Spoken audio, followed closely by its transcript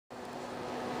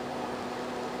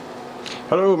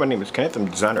Hello, my name is Kenneth. I'm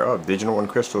the designer of Digital One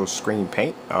Crystal Screen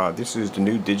Paint. This is the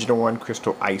new Digital One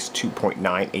Crystal Ice 2.9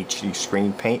 HD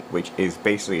Screen Paint, which is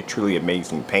basically a truly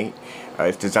amazing paint.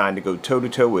 It's designed to go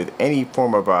toe-to-toe with any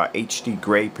form of HD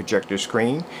gray projector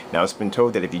screen. Now, it's been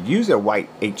told that if you use a white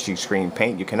HD screen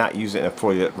paint, you cannot use it in a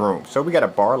fully lit room. So we got a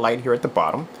bar light here at the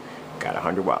bottom. Got a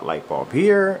 100-watt light bulb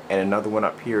here and another one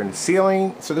up here in the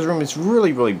ceiling. So this room is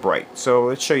really, really bright. So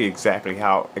let's show you exactly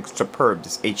how superb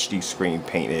this HD screen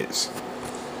paint is.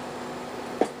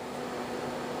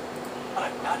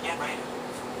 Not yet ready.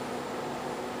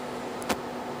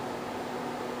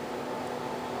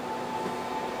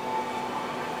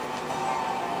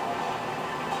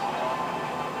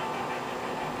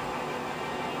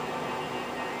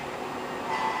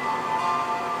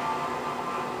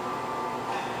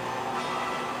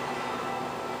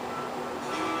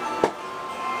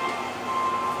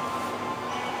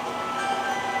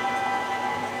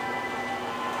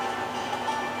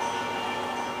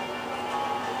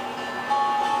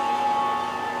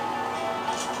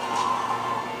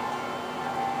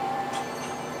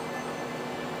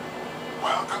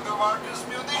 Welcome to Marcus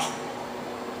Munich.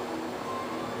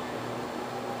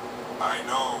 I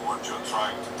know what you're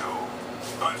trying to do,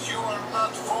 but you are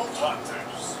not fault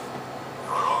hunters.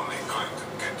 You're only going to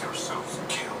get yourselves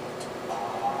killed,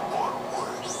 or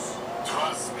worse.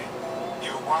 Trust me,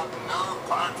 you want no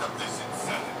part of this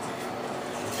insanity.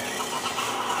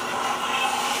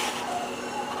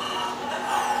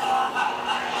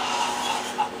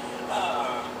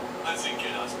 Listen,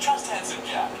 kiddos, trust Handsome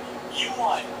Jack. You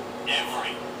want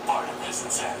every part of this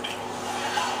insanity.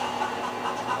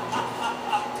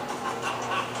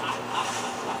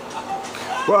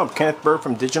 Well, I'm Kenneth Bird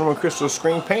from Digital One Crystal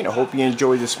Screen Paint. I hope you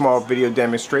enjoyed this small video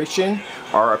demonstration.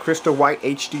 Our Crystal White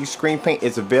HD Screen Paint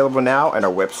is available now at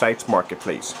our website's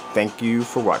marketplace. Thank you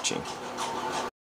for watching.